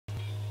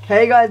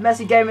Hey guys,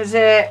 Messy Gamers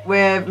here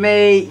with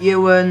me,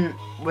 Ewan,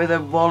 with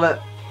a wallet,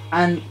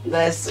 and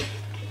there's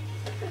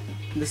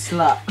the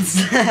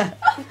sluts.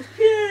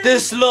 The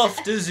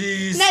sloth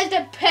disease. There's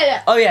the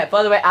pillar. Oh yeah,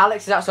 by the way,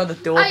 Alex is outside the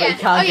door, but he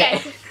can't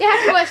get it. You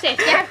have to watch this.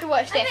 You have to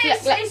watch this.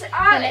 This Look, is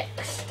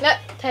Alex. Look,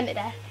 turn it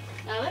there.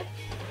 Alex?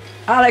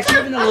 Alex,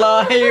 you're even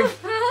alive.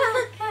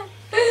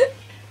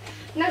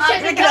 Now Look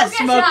shut Look the at that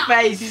door. smug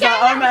face. He's like,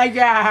 oh my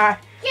god.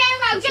 Get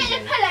him out. Get the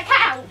pillar,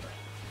 cow.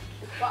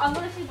 Well, I'm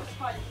gonna see what's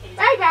behind the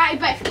Bye bye,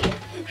 both of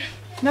you.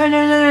 No.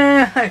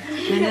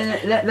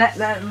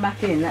 Let him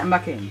back in. Let him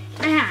back in.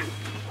 Uh-huh.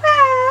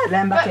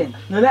 Let him back in.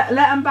 No,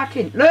 let him back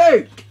in.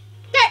 Luke!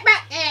 Get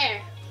back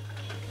there.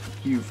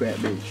 You fat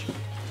bitch.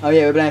 Oh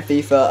yeah, we're playing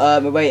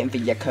FIFA. We're waiting for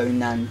your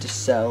Conan to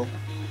sell.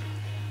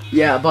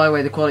 Yeah, by the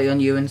way, the quality on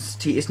Ewan's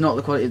it's not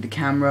the quality of the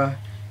camera.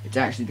 It's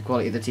actually the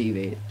quality of the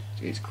TV.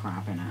 It's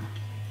crap in it.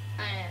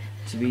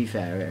 To be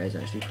fair, it is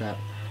actually crap.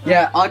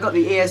 Yeah, I got the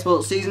EA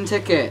Sports season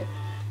ticket.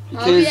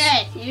 Oh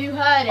yes, you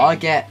heard it. I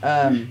get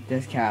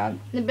this card.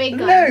 The big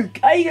guy. Luke,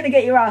 are you gonna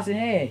get your ass in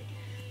here?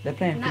 They're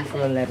playing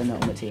FIFA 11 on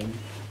the team,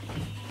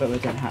 but we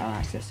don't have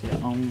access to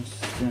it.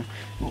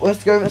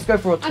 Let's go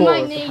for a I tour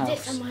might of the need house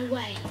this on my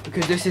way.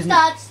 because this isn't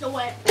That's the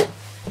way.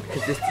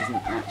 because this isn't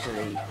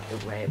actually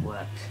the way it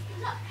works.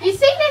 You see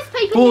this,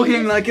 people?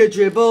 Walking like a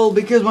dribble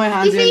because my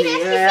hands You are see in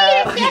this? the You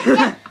air. see this?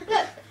 Yeah.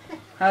 Look.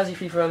 How's your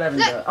FIFA 11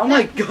 Look, go? Oh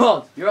my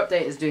god, your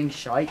update is doing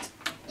shite.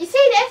 You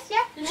see this?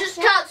 Yeah. You just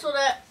cancelled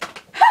it.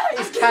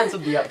 It's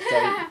cancelled the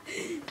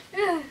update.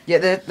 Yeah,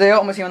 the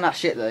ultimately on that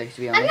shit though, to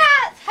be And honest.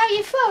 that's how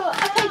you throw a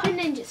paper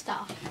ninja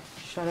star.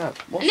 Shut up.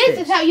 What's And this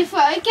is how you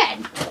throw it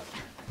again.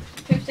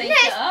 Who's saying This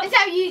shut up? is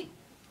how you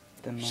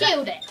The mic.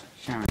 shield it.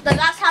 Sharon. Then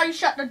that's how you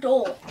shut the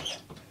door.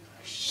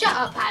 Shut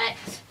up,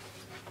 Alex.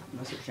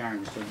 That's what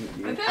Sharon just told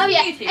you. Oh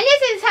yeah. And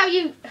this is how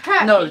you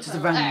hurt. No, people. it's just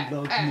a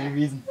random vlog for no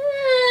reason.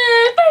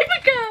 Paper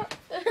girl.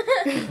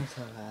 That's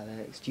how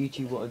Alex. Do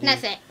you what do?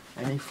 That's it.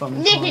 Any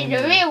fun This time?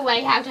 is the real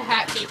way how to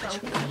hurt people.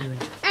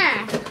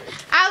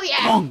 Oh yeah.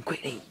 Come on,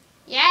 quickly.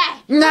 Yeah.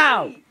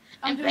 No!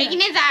 I'm breaking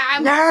his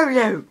arm. No,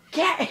 Luke!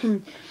 Get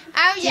him!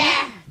 Oh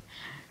yeah.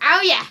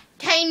 Oh yeah.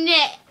 Taking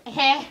it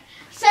here.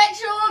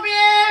 Sexual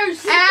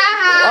abuse!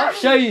 I'll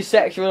show you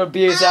sexual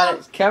abuse,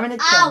 Alex. Come in the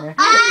camera.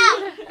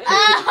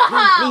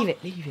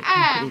 Leave it.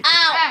 Ow,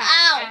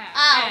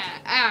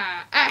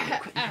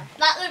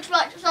 That looks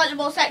like slightly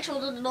more sexual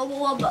than the normal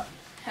one, but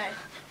hey.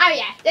 Oh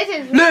yeah. This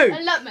is Luke,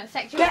 a lot more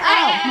sexual. get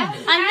out.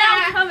 I'm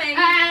now coming.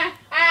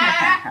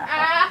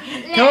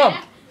 Come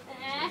on.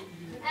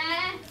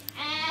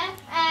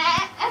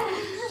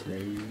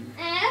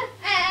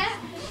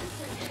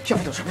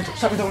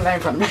 Shut the door, lay in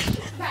front of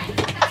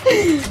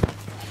me.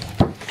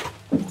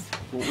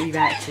 What we've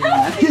actually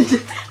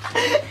managed.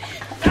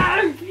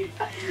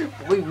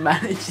 We've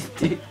managed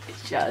to do.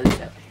 Shut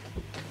it up.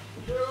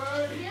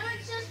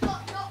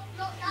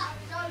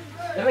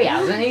 No, he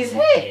hasn't. He's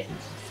here.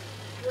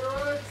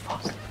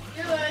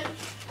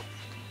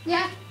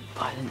 Yeah.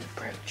 Violent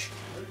approach.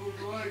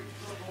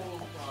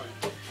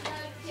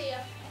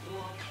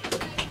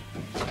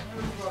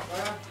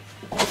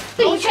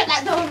 Can you shut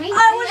that door on me?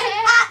 I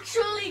wasn't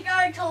actually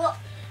going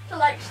to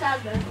like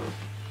stand there.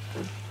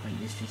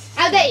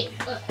 Oh, there you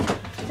go.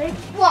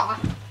 What?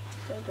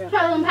 Put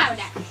on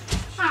powder.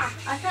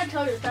 I can't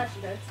tell you that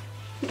you know.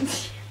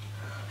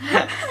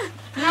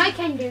 And I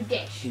can do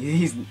this.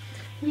 Jeez.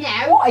 No.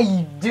 What are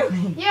you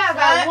doing? Yeah,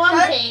 about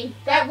one pea.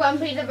 That one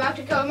pea's about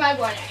to go in my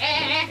wallet.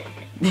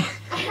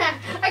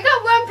 I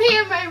got one pea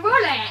in my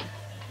wallet.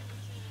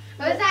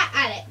 Was that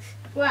Alex?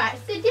 Right,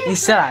 so do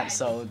He's still ain't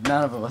sold.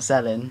 None of them are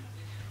selling.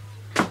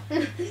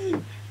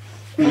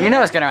 You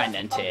know it's going to end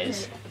in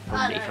tears.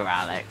 Probably for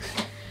Alex.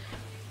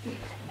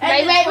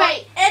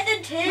 Wait. And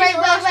the tears Wait,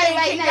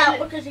 kicked no, out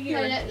look. because of you.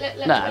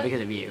 Look. No,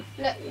 because of you.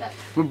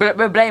 Look.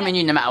 We're blaming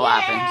you no matter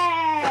what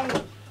happens.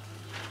 Yay.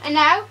 And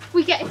now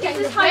we get to take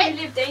the brick.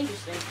 live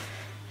dangerously.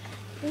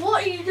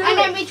 What are you doing? And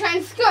then we try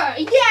and score.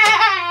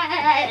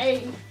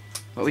 Yay!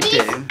 What we do,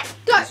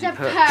 Got is we the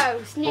put-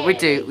 post. what we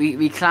do,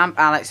 we clamp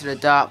Alex to the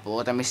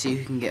dartboard and we see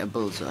who can get a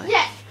bullseye.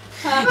 Yeah.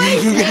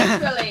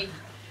 Literally.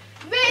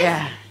 This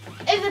Yeah.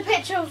 is a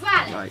picture of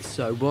Alex. Right,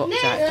 so what's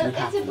This actually is a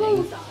happening?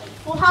 bullseye.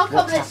 Well, how come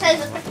What's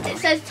it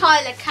says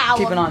Tyler Cowan?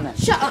 Keep an eye on that.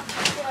 Shut up.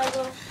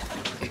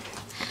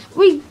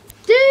 We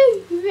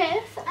do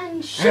this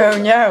and shoot. Oh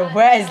no,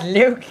 where's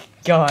Luke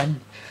gone?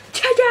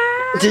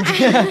 Ta-da!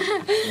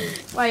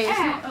 Wait, it's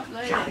not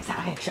uploaded. Shut Alex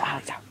out here, shut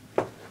Alex out.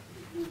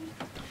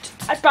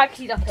 I dragged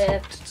it up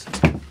here.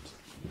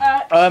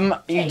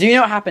 Do you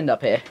know what happened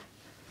up here?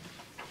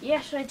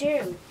 Yes, I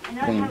do. I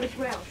know how it's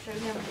well, so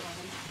never mind.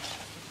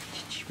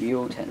 We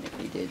all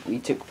technically did. We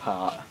took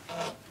part.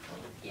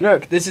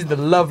 Look, this is the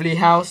lovely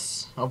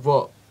house of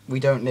what we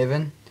don't live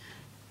in.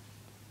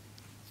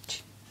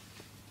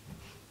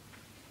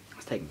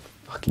 Let's take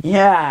fucking.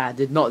 Yeah, I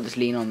did not just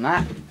lean on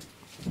that.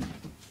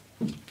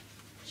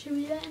 Should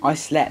we then? I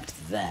slept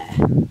there.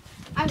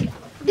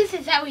 This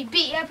is how we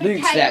beat up a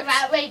Luke tiger slept.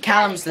 about way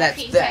Callum down.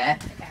 slept there.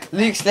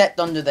 Luke slept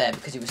under there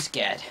because he was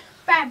scared.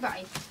 Bye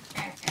bye.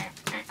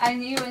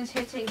 And Ewan's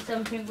hitting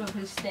something with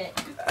his stick.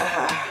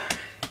 I'm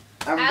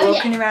Oh,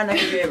 walking yeah. around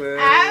like a hero.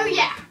 Oh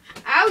yeah.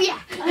 Oh yeah.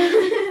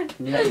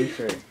 Can you let me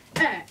through?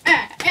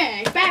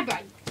 Bad boy.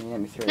 Can you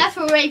let me through? That's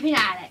for raping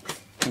Alex.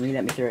 Can you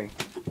let me through?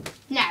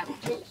 No.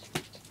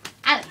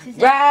 Alex is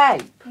it. Ray!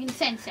 I'm gonna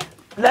censor.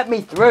 Let me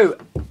through!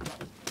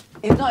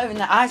 It's not even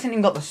that. I haven't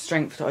even got the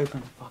strength to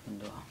open the fucking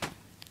door.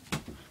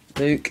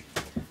 Luke.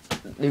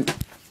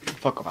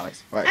 Fuck off,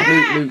 Alex. Right,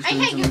 Luke's I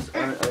doing hate you.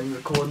 some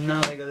recording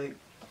now. There you go, Luke.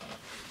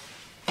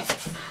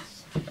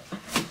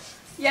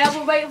 Yeah,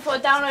 we're waiting for a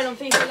download on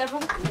FIFA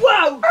 11.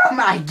 Whoa! Oh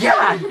my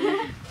god!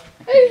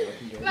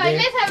 Right,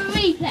 let's have a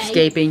replay.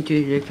 Escaping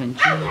to the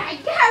country. Oh my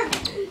god!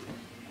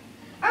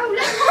 Oh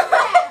look!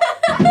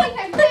 I think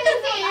I'm doing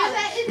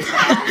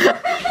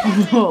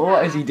it.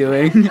 What is he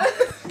doing?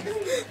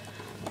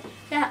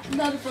 Yeah,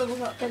 none of them have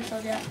got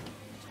pencil yet.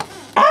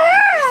 I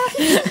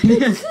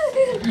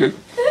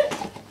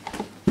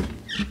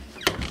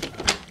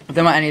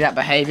don't want any of that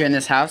behaviour in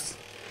this house.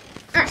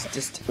 It's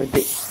just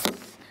ridiculous.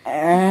 How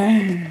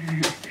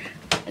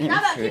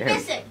about keep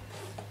missing?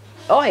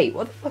 Oi,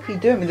 what the fuck are you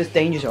doing with this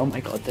dangerous? Oh my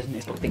god, doesn't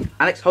this little thing?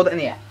 Alex, hold it in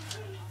the air.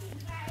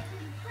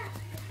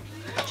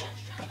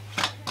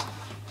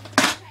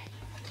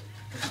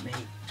 Look at me.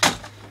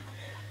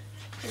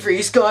 Free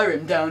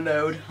Skyrim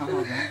download.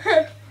 Oh,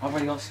 I've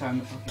already got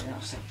Skyrim. Okay,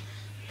 I'll say.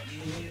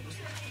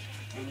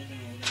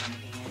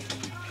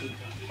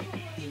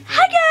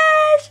 Hi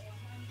guys!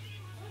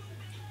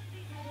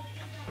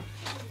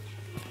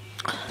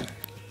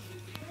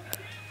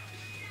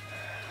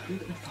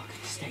 Look at the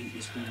fucking state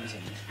this room is in.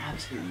 It's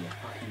absolutely a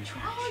fucking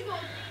trash.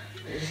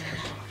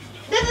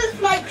 This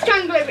is like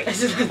strangling me.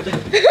 This is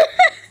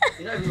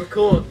you're not even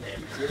recording it.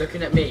 You're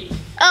looking at me.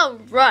 Oh,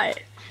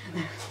 right.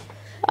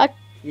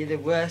 You're the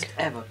worst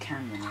ever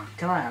cameraman.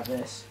 Can I have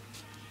this?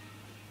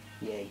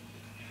 Yay.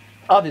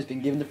 I've just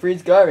been given the free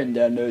Skyrim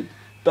download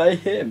by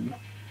him.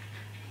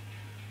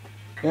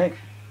 Right?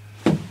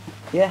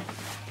 Yeah.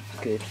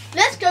 Good.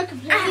 Let's go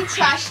completely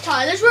trash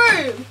Tyler's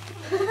room.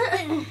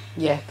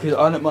 Yeah, because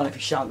I don't mind if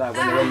you shout that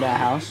when they're in their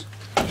house.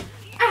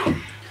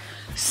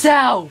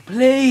 Sal,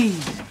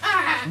 please!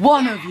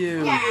 One of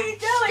you!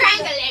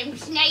 Strangle him,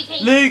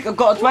 Snakey. Luke, I've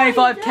got a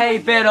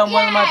 25k bid on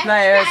one of my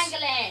players.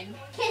 Strangle him.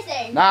 Kiss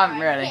him. No, I haven't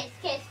really.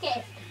 Kiss, kiss,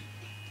 kiss.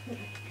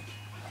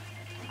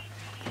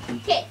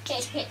 Kiss,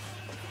 kiss, kiss.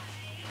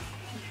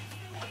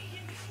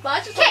 But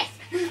I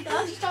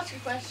just asked a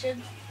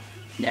question.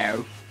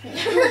 No.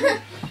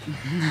 Yes,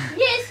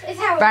 it's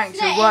how a Thanks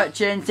snake. for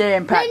watching The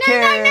Impact No, no,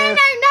 no, no, no,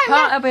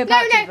 Part, no, There'll be a no,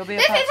 part two. no. There'll be a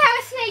This part is how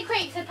a snake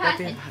creates a There'll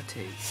be a person. part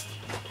two.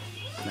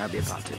 There'll be a part two.